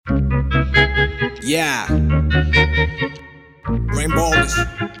Yeah, ReignBawllerz.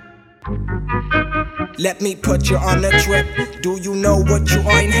 Let me put you on a trip. Do you know what you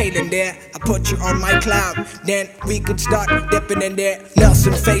are inhaling there? I put you on my cloud, then we could start dipping in there.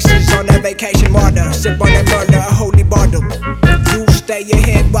 Nelson faces on a vacation water, sip on that murder, a holy bottle. You stay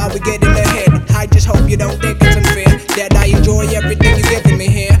ahead while we get in the head. I just hope you don't think it's unfair that I enjoy everything you're giving me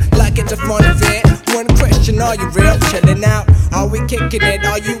here, like it's a fun affair. One question, are you real? Chilling out? Are we kicking it?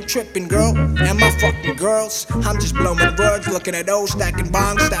 Are you tripping, girl? Am I fucking girls? I'm just blowing words, looking at O's, stacking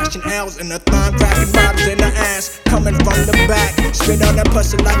bombs, stashing L's in the thumb, cracking bottles in the ass, coming from the back. Spit on that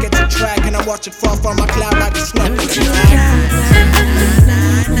pussy like it's a track, and I watch it fall from my cloud like it's nothing.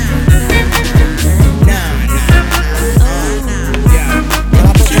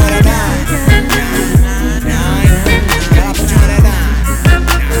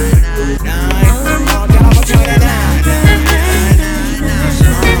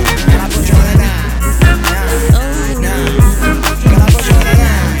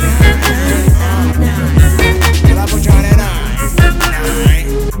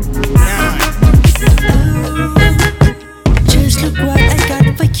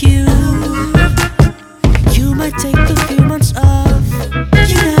 Take a few months off.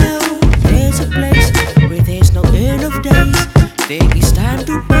 You know, there's a place where there's no end of days. There is time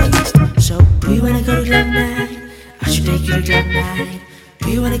to waste. So, do you wanna go to Club 9? I should take you to Club 9. Do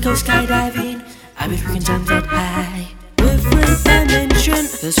you wanna go skydiving? I bet we can jump that high. Different dimension,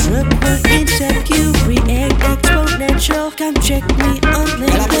 the strip will insect you. React exponential. Come check me on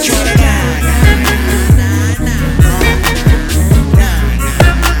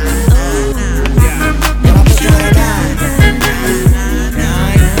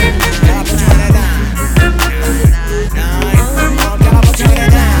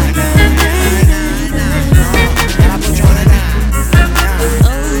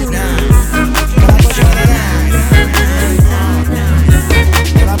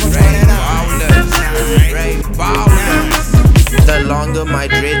My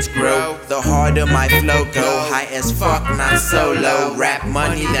dreads grow, the harder my flow go. High as fuck, not solo. Rap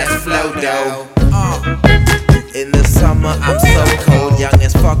money, that's flow dough. In the summer I'm so cold, young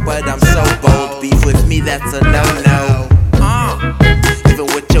as fuck but I'm so bold. Beef with me, that's a no-no. Even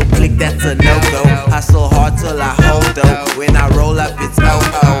with your clique, that's a no-go. Hustle hard till I hold though. When I roll up, it's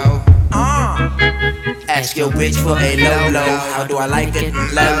oh-oh. Ask your bitch for a low-low. How do I like it?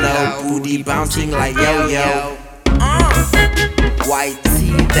 Low-low. Booty bouncing like yo-yo. White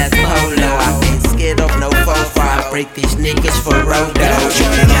tee, that's polo. I ain't scared of no 4-5. Break these niggas for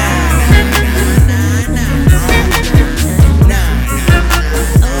rodo.